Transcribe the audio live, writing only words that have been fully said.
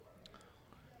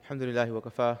الحمد لله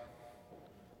وكفى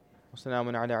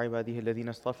وسلام على عباده الذين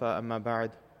اصطفى أما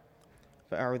بعد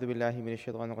فأعوذ بالله من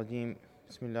الشيطان الرجيم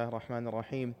بسم الله الرحمن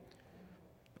الرحيم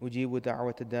أجيب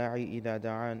دعوة الداعي إذا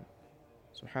دعان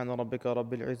سبحان ربك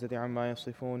رب العزة عما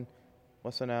يصفون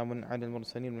وسلام على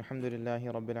المرسلين والحمد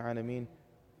لله رب العالمين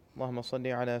اللهم صل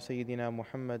على سيدنا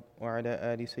محمد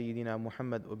وعلى آل سيدنا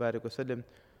محمد وبارك وسلم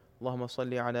اللهم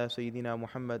صل على سيدنا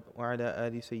محمد وعلى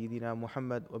آل سيدنا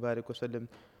محمد وبارك وسلم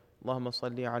اللهم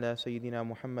صل على سيدنا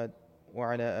محمد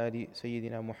وعلى آل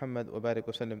سيدنا محمد وبارك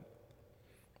وسلم.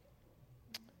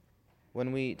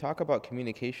 When we talk about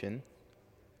communication,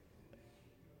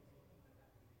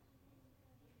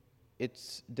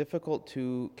 it's difficult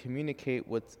to communicate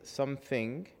with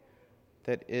something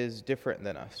that is different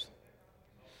than us.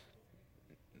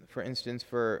 For instance,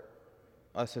 for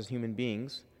us as human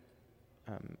beings,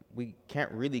 we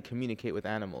can't really communicate with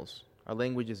animals. Our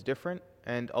language is different,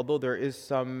 and although there is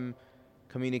some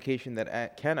communication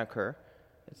that can occur,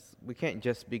 we can't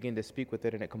just begin to speak with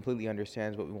it and it completely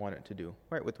understands what we want it to do,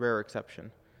 right? With rare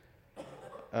exception.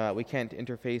 We can't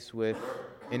interface with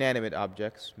inanimate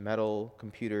objects, metal,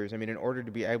 computers. I mean, in order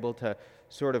to be able to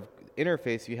sort of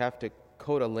interface, you have to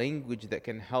code a language that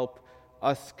can help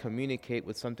us communicate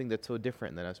with something that's so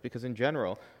different than us. Because in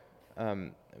general,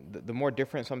 the more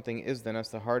different something is than us,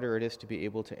 the harder it is to be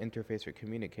able to interface or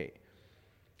communicate.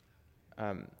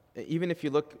 Even if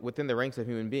you look within the ranks of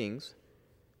human beings,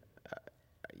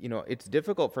 it's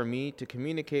difficult for me to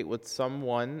communicate with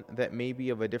someone that may be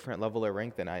of a different level or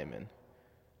rank than I am in.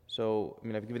 So,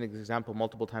 I've given this example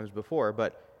multiple times before,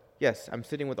 but yes, I'm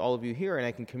sitting with all of you here and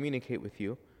I can communicate with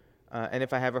you. And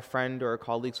if I have a friend or a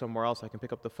colleague somewhere else, I can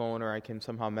pick up the phone or I can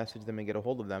somehow message them and get a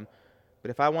hold of them. But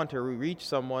if I want to reach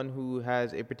someone who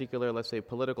has a particular, let's say,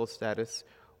 political status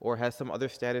or has some other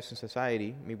status in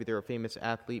society, maybe they're a famous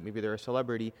athlete, maybe they're a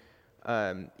celebrity,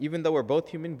 even though we're both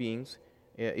human beings,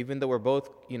 even though we're both,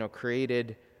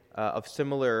 created of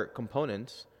similar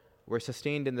components, we're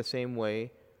sustained in the same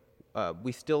way,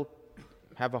 we still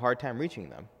have a hard time reaching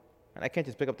them. And I can't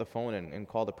just pick up the phone and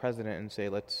call the president and say,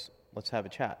 let's have a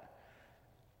chat.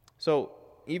 So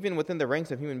even within the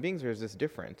ranks of human beings, there's this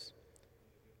difference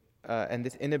and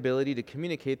this inability to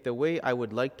communicate the way I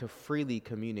would like to freely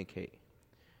communicate.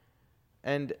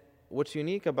 And what's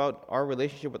unique about our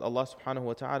relationship with Allah subhanahu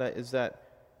wa ta'ala is that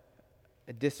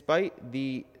despite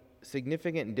the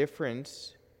significant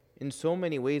difference in so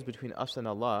many ways between us and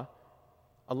Allah,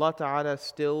 Allah ta'ala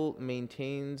still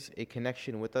maintains a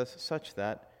connection with us such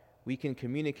that we can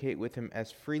communicate with Him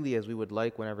as freely as we would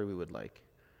like whenever we would like.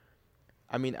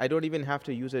 I don't even have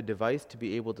to use a device to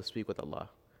be able to speak with Allah.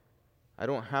 I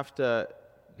don't have to,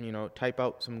 type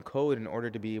out some code in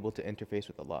order to be able to interface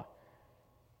with Allah.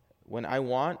 When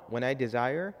I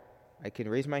desire, I can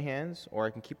raise my hands or I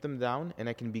can keep them down and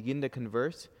I can begin to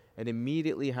converse and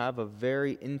immediately have a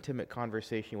very intimate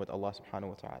conversation with Allah subhanahu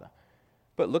wa ta'ala.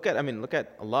 But look at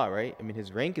Allah, right?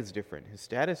 His rank is different. His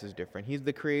status is different. He's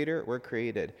the creator, we're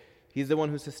created. He's the one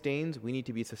who sustains, we need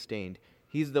to be sustained.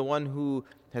 He's the one who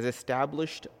has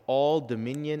established all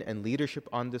dominion and leadership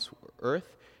on this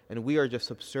earth, and we are just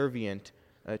subservient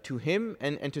to Him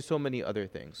and to so many other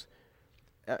things.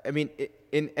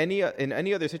 In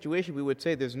any other situation, we would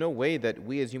say there's no way that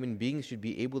we as human beings should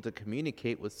be able to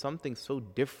communicate with something so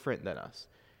different than us.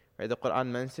 Right? The Quran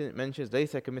mentions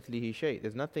لَيْسَ كَمِثْلِهِ شَيْءٍ.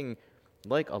 There's nothing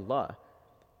like Allah.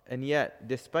 And yet,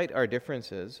 despite our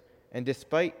differences, and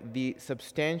despite the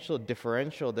substantial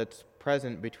differential that's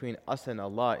present between us and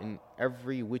Allah in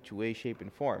every which way, shape,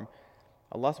 and form,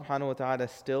 Allah subhanahu wa ta'ala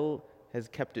still has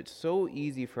kept it so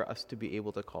easy for us to be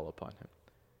able to call upon Him.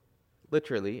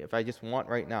 Literally, if I just want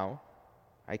right now,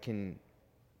 I can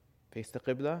face the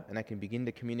Qibla and I can begin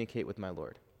to communicate with my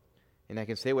Lord. And I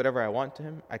can say whatever I want to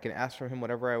Him, I can ask from Him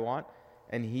whatever I want,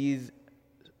 and He's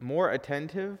more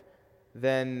attentive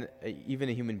than even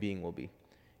a human being will be.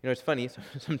 It's funny,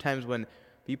 sometimes when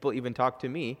people even talk to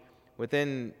me,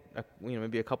 within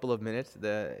maybe a couple of minutes,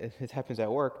 it happens at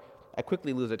work, I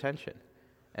quickly lose attention.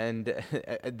 And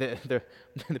the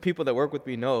people that work with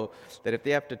me know that if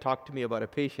they have to talk to me about a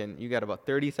patient, you got about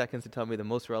 30 seconds to tell me the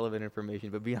most relevant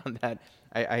information. But beyond that,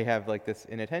 I have like this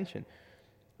inattention.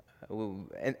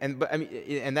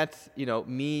 And that's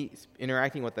me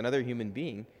interacting with another human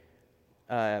being.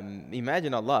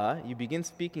 Imagine Allah, you begin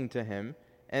speaking to Him,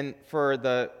 and for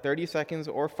the 30 seconds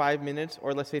or 5 minutes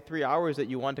or let's say 3 hours that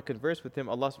you want to converse with Him,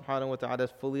 Allah subhanahu wa ta'ala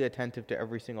is fully attentive to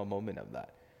every single moment of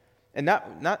that. And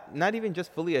not even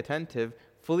just fully attentive,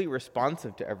 fully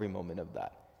responsive to every moment of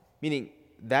that. Meaning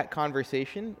that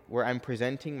conversation where I'm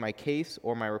presenting my case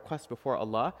or my request before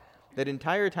Allah, that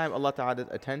entire time Allah Ta'ala is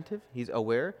attentive, He's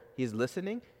aware, He's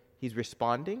listening, He's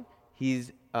responding,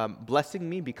 He's blessing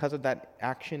me because of that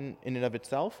action in and of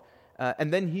itself.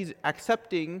 And then He's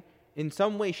accepting in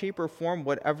some way, shape, or form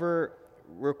whatever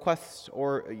requests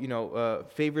or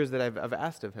favors that I've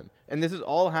asked of Him. And this is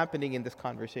all happening in this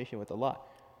conversation with Allah.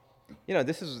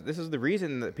 This is the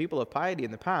reason that people of piety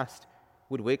in the past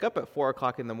would wake up at 4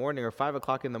 o'clock in the morning or 5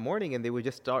 o'clock in the morning, and they would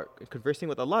just start conversing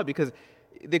with Allah because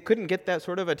they couldn't get that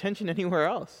sort of attention anywhere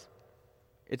else.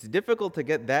 It's difficult to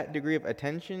get that degree of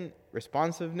attention,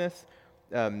 responsiveness,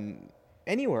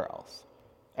 anywhere else.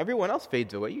 Everyone else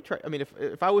fades away. You try. I mean,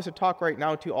 if I was to talk right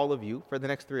now to all of you for the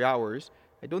next 3 hours,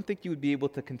 I don't think you would be able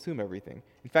to consume everything.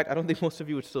 In fact, I don't think most of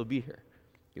you would still be here.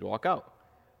 You'd walk out.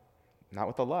 Not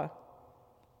with Allah.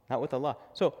 Not with Allah.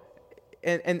 So,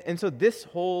 and so this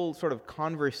whole sort of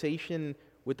conversation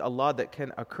with Allah that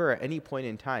can occur at any point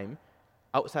in time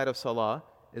outside of salah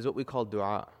is what we call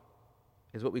dua.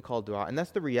 And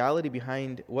that's the reality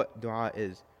behind what dua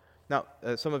is. Now,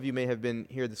 some of you may have been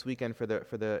here this weekend for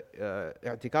the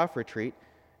i'tikaf retreat,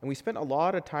 and we spent a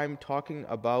lot of time talking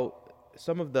about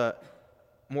some of the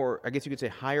more, I guess you could say,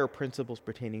 higher principles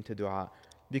pertaining to dua.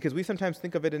 Because we sometimes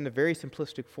think of it in a very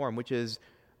simplistic form, which is,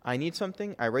 I need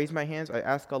something, I raise my hands, I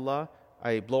ask Allah,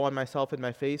 I blow on myself in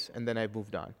my face, and then I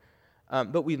moved on.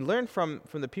 But we learned from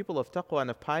the people of taqwa and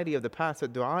of piety of the past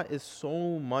that dua is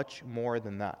so much more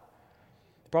than that.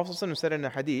 The Prophet ﷺ said in a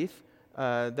hadith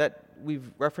that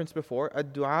we've referenced before,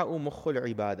 ad-du'a'u mukhul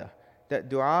ibadah, that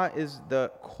dua is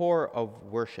the core of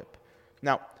worship.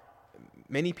 Now,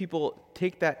 many people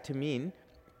take that to mean,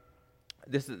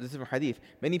 this is from hadith,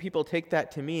 many people take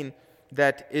that to mean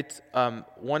that it's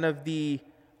one of the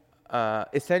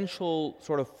essential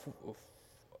sort of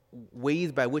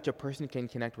ways by which a person can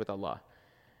connect with Allah.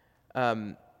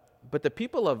 But the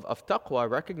people of taqwa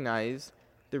recognize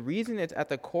the reason it's at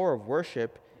the core of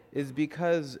worship is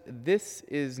because this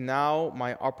is now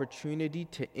my opportunity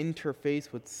to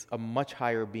interface with a much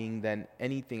higher being than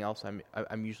anything else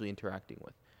I'm usually interacting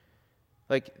with.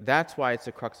 Like, that's why it's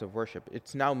the crux of worship.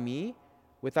 It's now me,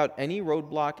 without any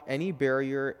roadblock, any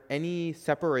barrier, any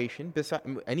separation,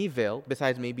 any veil,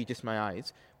 besides maybe just my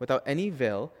eyes, without any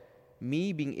veil,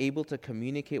 me being able to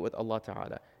communicate with Allah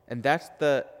Ta'ala. And that's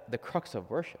the crux of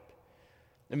worship.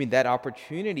 I mean, that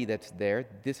opportunity that's there,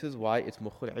 this is why it's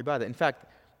mukhul ibadah. In fact,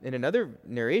 in another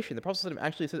narration, the Prophet ﷺ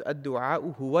actually says,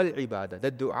 ad-du'a'u huwal ibadah. The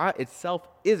dua itself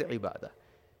is ibadah.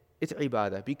 It's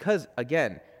ibadah. Because,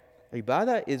 again,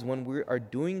 ibadah is when we are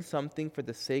doing something for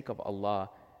the sake of Allah.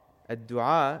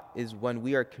 Ad-du'a is when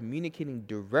we are communicating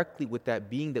directly with that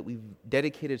being that we've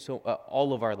dedicated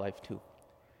all of our life to.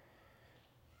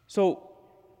 So,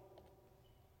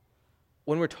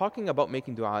 when we're talking about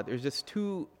making dua, there's just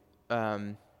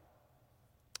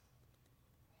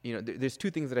there's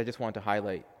two things that I just want to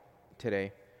highlight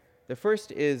today. The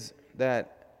first is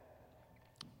that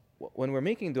when we're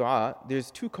making dua,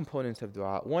 there's two components of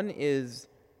dua. One is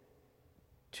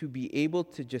to be able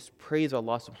to just praise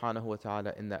Allah subhanahu wa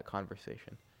ta'ala in that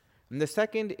conversation. And the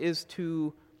second is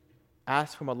to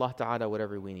ask from Allah ta'ala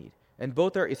whatever we need. And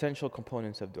both are essential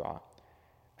components of dua.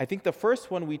 I think the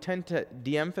first one we tend to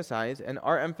de-emphasize, and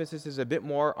our emphasis is a bit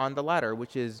more on the latter,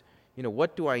 which is,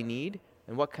 what do I need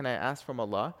and what can I ask from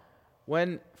Allah?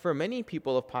 When for many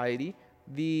people of piety,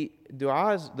 the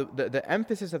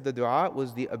emphasis of the dua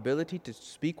was the ability to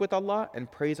speak with Allah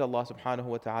and praise Allah subhanahu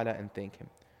wa ta'ala and thank Him.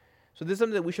 So this is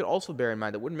something that we should also bear in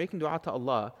mind, that when making dua to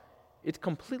Allah, it's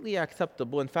completely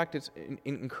acceptable. In fact, it's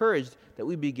encouraged that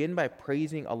we begin by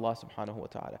praising Allah subhanahu wa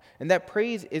ta'ala. And that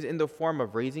praise is in the form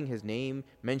of raising His name,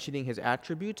 mentioning His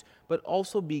attributes, but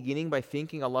also beginning by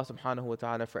thanking Allah subhanahu wa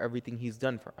ta'ala for everything He's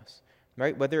done for us.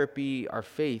 Right? Whether it be our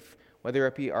faith, whether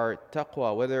it be our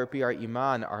taqwa, whether it be our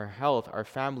iman, our health, our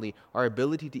family, our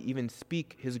ability to even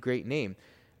speak His great name.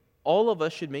 All of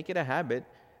us should make it a habit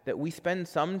that we spend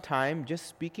some time just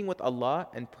speaking with Allah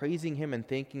and praising Him and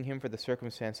thanking Him for the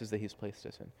circumstances that He's placed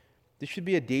us in. This should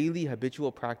be a daily,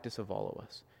 habitual practice of all of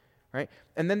us, right?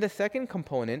 And then the second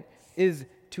component is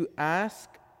to ask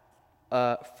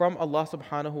from Allah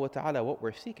subhanahu wa ta'ala what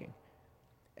we're seeking.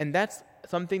 And that's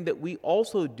something that we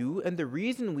also do, and the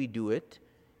reason we do it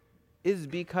is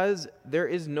because there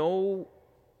is no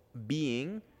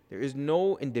being, there is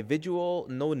no individual,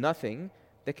 no nothing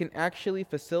that can actually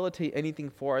facilitate anything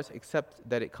for us except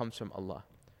that it comes from Allah.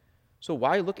 So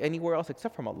why look anywhere else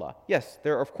except from Allah? Yes,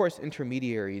 there are of course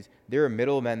intermediaries, there are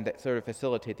middlemen that sort of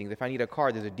facilitate things. If I need a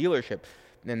car, there's a dealership,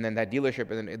 and then that dealership,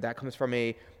 and then that comes from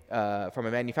a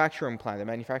manufacturing plant. The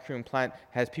manufacturing plant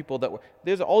has people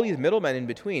there's all these middlemen in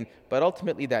between, but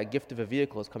ultimately that gift of a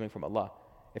vehicle is coming from Allah.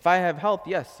 If I have health,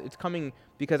 yes, it's coming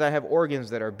because I have organs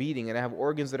that are beating and I have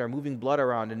organs that are moving blood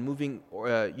around and moving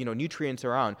nutrients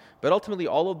around. But ultimately,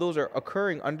 all of those are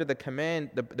occurring under the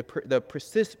command, the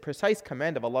precise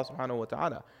command of Allah subhanahu wa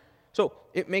ta'ala. So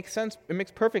it makes sense, it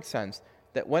makes perfect sense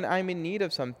that when I'm in need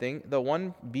of something, the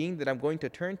one being that I'm going to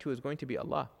turn to is going to be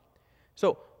Allah.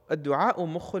 So ad-du'a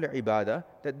mukhul ibadah,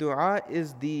 that dua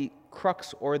is the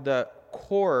crux or the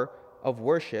core of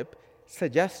worship,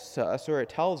 suggests to us, or it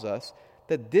tells us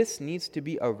that this needs to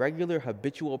be a regular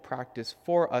habitual practice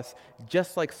for us,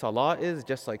 just like salah is,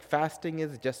 just like fasting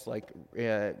is, just like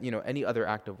any other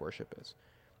act of worship is.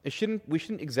 We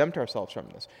shouldn't exempt ourselves from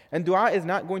this. And dua is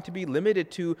not going to be limited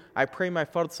to, I pray my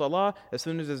fard salah, as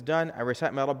soon as it's done, I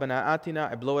recite my Rabbana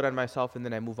Atina, I blow it on myself, and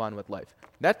then I move on with life.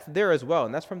 That's there as well,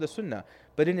 and that's from the sunnah.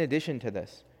 But in addition to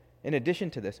this,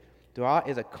 dua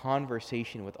is a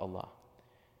conversation with Allah.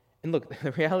 And look,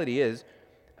 the reality is,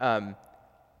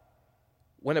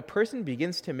 when a person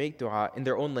begins to make dua in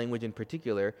their own language in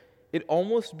particular, it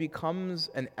almost becomes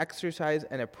an exercise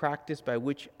and a practice by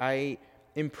which I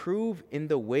improve in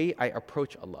the way I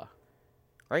approach Allah,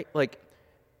 right? Like,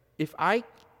 if I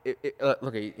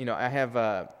have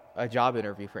a job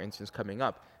interview, for instance, coming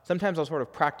up. Sometimes I'll sort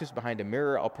of practice behind a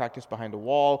mirror, I'll practice behind a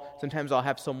wall. Sometimes I'll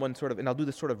have someone and I'll do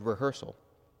this sort of rehearsal.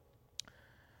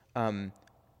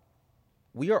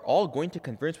 We are all going to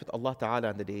converse with Allah Ta'ala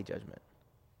on the Day of Judgment.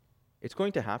 It's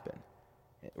going to happen,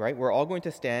 right? We're all going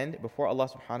to stand before Allah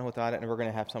Subhanahu wa Ta'ala and we're going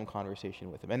to have some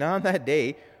conversation with Him. And on that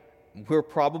day, we're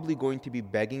probably going to be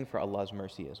begging for Allah's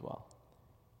mercy as well,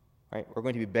 right? We're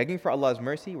going to be begging for Allah's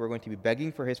mercy. We're going to be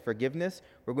begging for His forgiveness.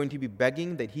 We're going to be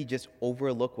begging that He just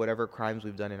overlook whatever crimes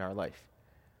we've done in our life.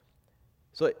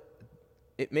 So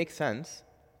it makes sense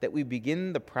that we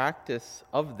begin the practice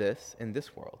of this in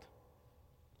this world,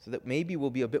 so that maybe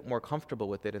we'll be a bit more comfortable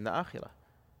with it in the akhirah.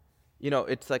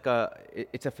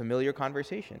 It's a familiar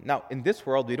conversation. Now, in this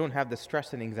world, we don't have the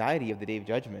stress and anxiety of the Day of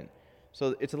Judgment.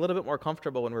 So it's a little bit more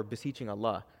comfortable when we're beseeching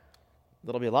Allah.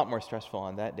 It'll be a lot more stressful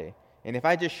on that day. And if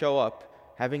I just show up,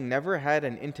 having never had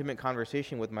an intimate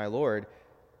conversation with my Lord,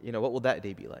 what will that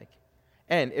day be like?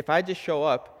 And if I just show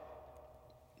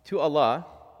up to Allah,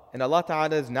 and Allah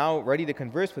Ta'ala is now ready to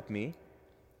converse with me,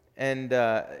 and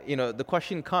the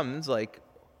question comes like,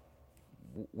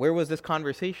 where was this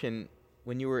conversation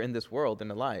when you were in this world and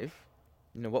alive?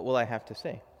 What will I have to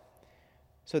say?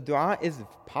 So dua is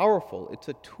powerful. It's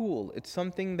a tool. It's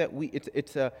something that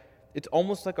it's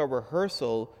almost like a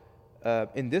rehearsal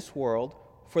in this world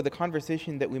for the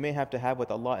conversation that we may have to have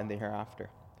with Allah in the hereafter.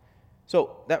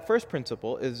 So that first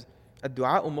principle is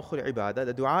ad-du'a mukhul ibadah.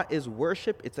 The dua is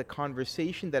worship. It's a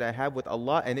conversation that I have with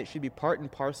Allah, and it should be part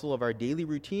and parcel of our daily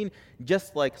routine,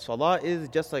 just like salah is,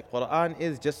 just like Quran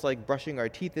is, just like brushing our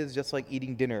teeth is, just like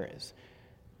eating dinner is.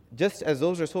 Just as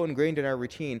those are so ingrained in our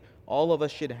routine, all of us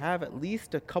should have at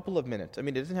least a couple of minutes. I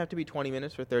mean, it doesn't have to be 20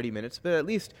 minutes or 30 minutes, but at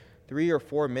least 3 or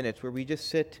 4 minutes where we just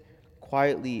sit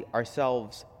quietly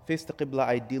ourselves, face the qibla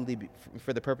ideally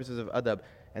for the purposes of adab,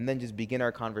 and then just begin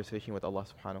our conversation with Allah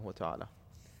subhanahu wa ta'ala.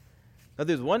 Now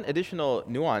there's one additional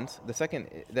nuance, the second,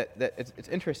 that it's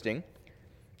interesting,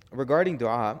 regarding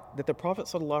dua, that the Prophet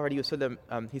sallallahu alaihi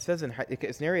wasallam, he says,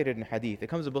 it's narrated in hadith, it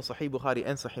comes in both Sahih Bukhari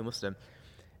and Sahih Muslim.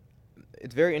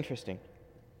 It's very interesting.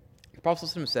 The Prophet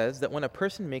ﷺ says that when a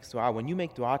person makes dua, when you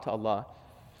make dua to Allah,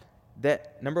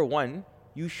 that number one,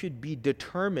 you should be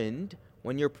determined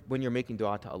when you're making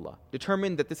dua to Allah.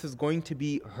 Determined that this is going to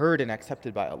be heard and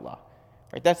accepted by Allah.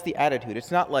 Right? That's the attitude.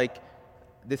 It's not like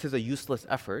this is a useless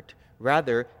effort.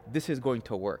 Rather, this is going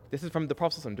to work. This is from the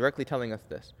Prophet ﷺ directly telling us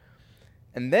this.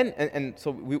 And then,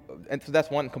 so that's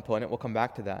one component. We'll come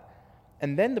back to that.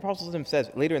 And then the Prophet ﷺ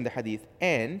says later in the hadith,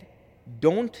 and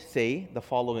don't say the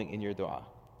following in your dua.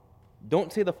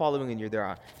 Don't say the following in your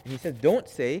dua. And he says, don't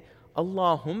say,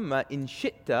 Allahumma in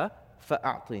shi'ta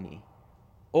fa'a'tini.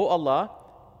 Oh Allah,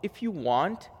 if you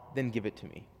want, then give it to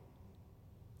me.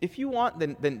 If you want,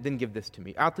 then give this to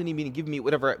me. A'tini meaning give me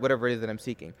whatever it is that I'm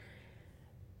seeking.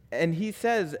 And he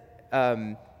says,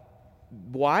 why?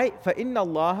 فَإِنَّ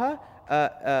اللَّهَ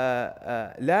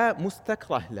لَا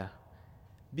مُسْتَكْرَهْ لَهُ.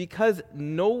 Because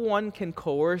no one can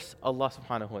coerce Allah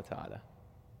subhanahu wa ta'ala.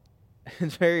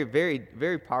 It's very, very,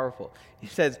 very powerful. He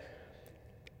says,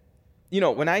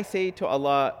 when I say to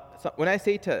Allah,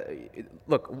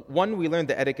 look, one, we learned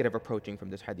the etiquette of approaching from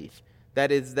this hadith.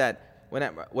 That is that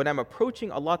when I'm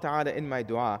approaching Allah ta'ala in my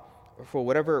dua, for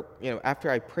whatever, after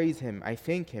I praise Him, I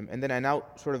thank Him, and then I now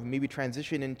sort of maybe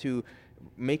transition into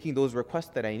making those requests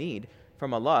that I need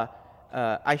from Allah,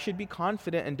 I should be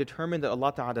confident and determined that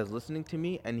Allah Ta'ala is listening to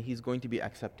me and He's going to be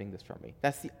accepting this from me.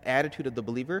 That's the attitude of the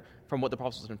believer from what the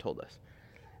Prophet ﷺ told us.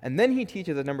 And then he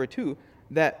teaches that number two,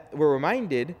 that we're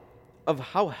reminded of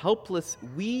how helpless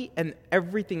we and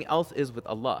everything else is with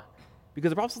Allah. Because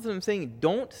the Prophet ﷺ is saying,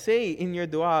 don't say in your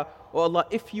dua, oh Allah,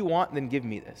 if you want, then give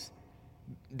me this.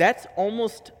 That's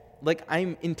almost like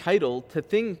I'm entitled to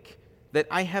think that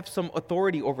I have some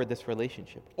authority over this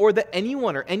relationship, or that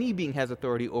anyone or any being has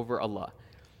authority over Allah.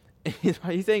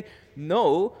 He's saying,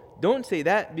 no, don't say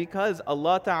that, because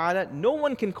Allah Ta'ala, no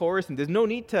one can coerce, and there's no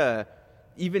need to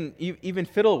even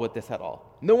fiddle with this at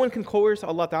all. No one can coerce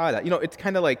Allah Ta'ala. It's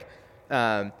kind of like,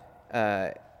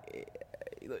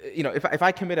 if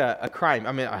I commit a crime,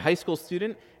 I'm a high school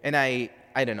student, and I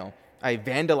don't know, I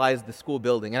vandalized the school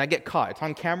building, and I get caught. It's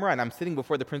on camera, and I'm sitting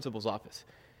before the principal's office.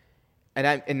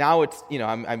 And now it's,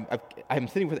 I'm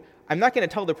sitting with, I'm not going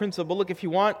to tell the principal, look, if you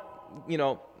want,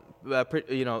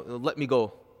 let me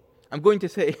go. I'm going to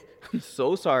say, I'm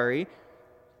so sorry.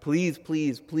 Please,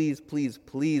 please, please, please,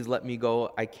 please let me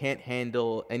go. I can't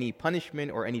handle any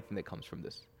punishment or anything that comes from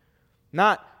this.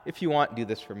 Not, if you want, do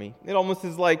this for me. It almost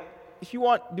is like, if you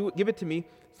want, give it to me.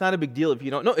 It's not a big deal if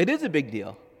you don't. No, it is a big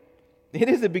deal. It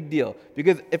is a big deal.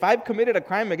 Because if I've committed a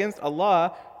crime against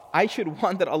Allah, I should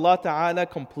want that Allah Ta'ala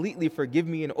completely forgive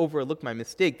me and overlook my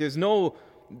mistake. There's no,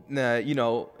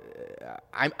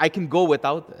 I can go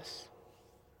without this.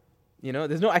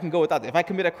 There's no I can go without this. If I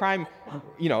commit a crime,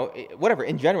 whatever,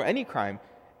 in general, any crime,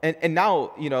 and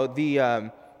now,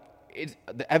 the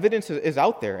evidence is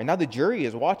out there, and now the jury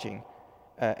is watching,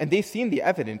 and they've seen the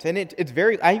evidence, and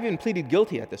I even pleaded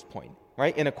guilty at this point,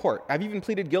 right, in a court. I've even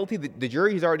pleaded guilty, the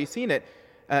jury has already seen it,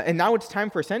 and now it's time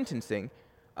for sentencing.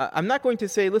 I'm not going to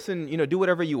say, listen, do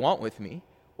whatever you want with me,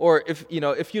 or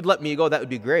if you'd let me go, that would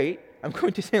be great. I'm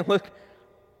going to say, look,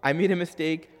 I made a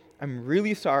mistake. I'm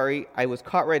really sorry. I was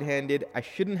caught red-handed. I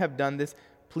shouldn't have done this.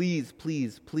 Please,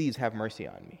 please, please have mercy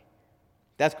on me.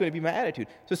 That's going to be my attitude.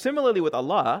 So similarly with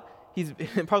Allah, the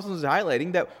Prophet is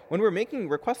highlighting that when we're making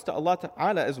requests to Allah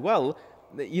Ta'ala as well,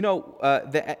 the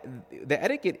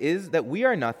etiquette is that we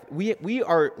are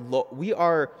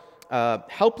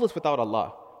helpless without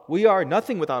Allah. We are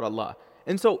nothing without Allah.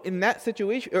 And so in that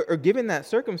situation, or given that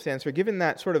circumstance, or given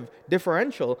that sort of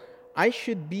differential, I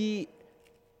should be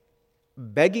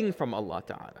begging from Allah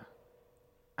Ta'ala.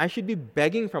 I should be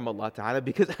begging from Allah Ta'ala,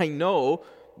 because I know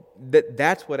that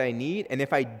that's what I need, and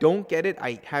if I don't get it,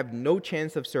 I have no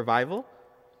chance of survival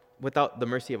without the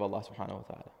mercy of Allah Subhanahu wa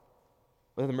Ta'ala.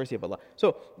 Without the mercy of Allah.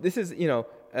 So this is,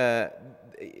 this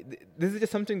is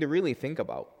just something to really think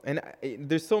about. And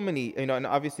there's so many, and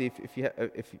obviously if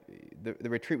the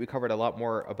retreat, we covered a lot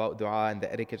more about dua and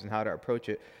the etiquette and how to approach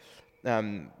it.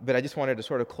 But I just wanted to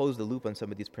sort of close the loop on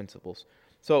some of these principles.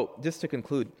 So just to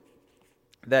conclude,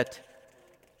 that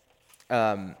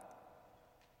dua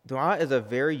is a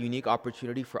very unique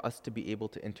opportunity for us to be able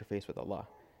to interface with Allah.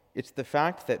 It's the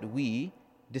fact that we,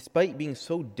 despite being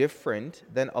so different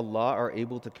than Allah, are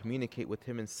able to communicate with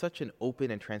Him in such an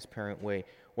open and transparent way,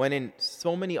 when in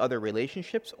so many other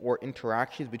relationships or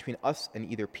interactions between us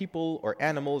and either people or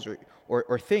animals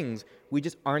or things, we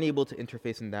just aren't able to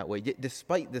interface in that way. Yet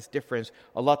despite this difference,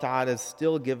 Allah Ta'ala has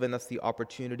still given us the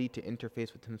opportunity to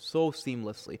interface with Him so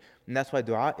seamlessly. And that's why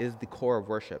dua is the core of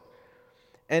worship.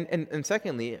 And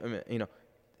secondly,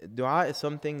 dua is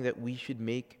something that we should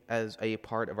make as a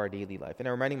part of our daily life. And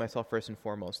I'm reminding myself first and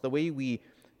foremost, the way we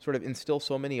sort of instill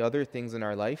so many other things in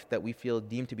our life that we feel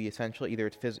deemed to be essential, either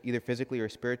physically or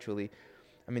spiritually.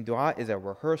 Dua is a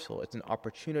rehearsal. It's an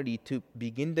opportunity to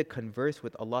begin to converse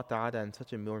with Allah Ta'ala in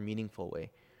such a more meaningful way.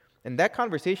 And that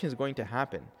conversation is going to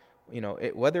happen.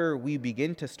 Whether we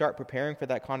begin to start preparing for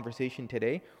that conversation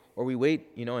today, or we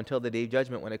wait, until the day of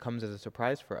judgment when it comes as a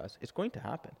surprise for us, it's going to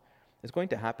happen. It's going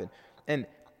to happen. And,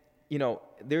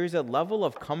 there's a level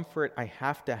of comfort I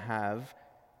have to have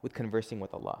with conversing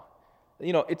with Allah.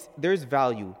 There's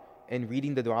value in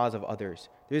reading the du'as of others.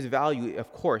 There's value,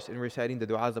 of course, in reciting the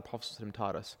du'as the Prophet ﷺ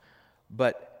taught us.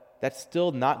 But that's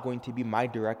still not going to be my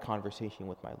direct conversation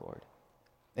with my Lord.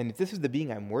 And if this is the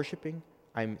being I'm worshiping,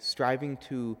 I'm striving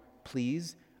to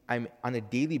please, I'm on a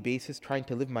daily basis trying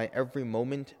to live my every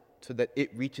moment so that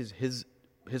it reaches His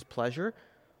pleasure,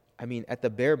 at the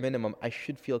bare minimum, I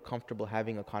should feel comfortable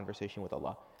having a conversation with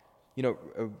Allah.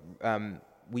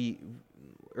 We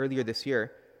earlier this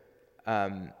year,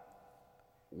 when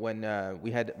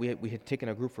we had taken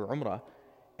a group for Umrah,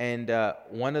 and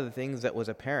one of the things that was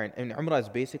apparent, and Umrah is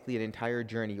basically an entire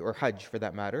journey, or Hajj for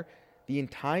that matter. The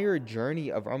entire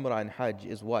journey of Umrah and Hajj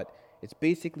is what? It's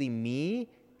basically me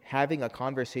having a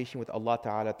conversation with Allah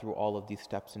Ta'ala through all of these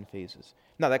steps and phases.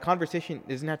 Now, that conversation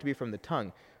doesn't have to be from the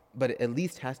tongue, but it at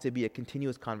least has to be a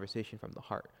continuous conversation from the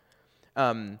heart.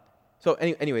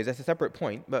 Anyways, that's a separate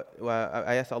point, but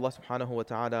I ask Allah Subhanahu wa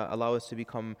Ta'ala allow us to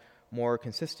become more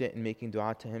consistent in making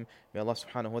dua to Him. May Allah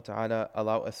subhanahu wa ta'ala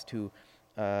allow us to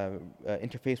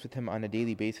interface with Him on a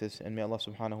daily basis, and may Allah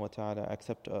subhanahu wa ta'ala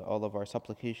accept all of our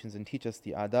supplications and teach us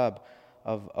the adab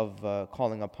of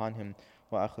calling upon Him.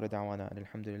 Wa akhiru da'wana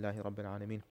alhamdulillahi rabbil alameen.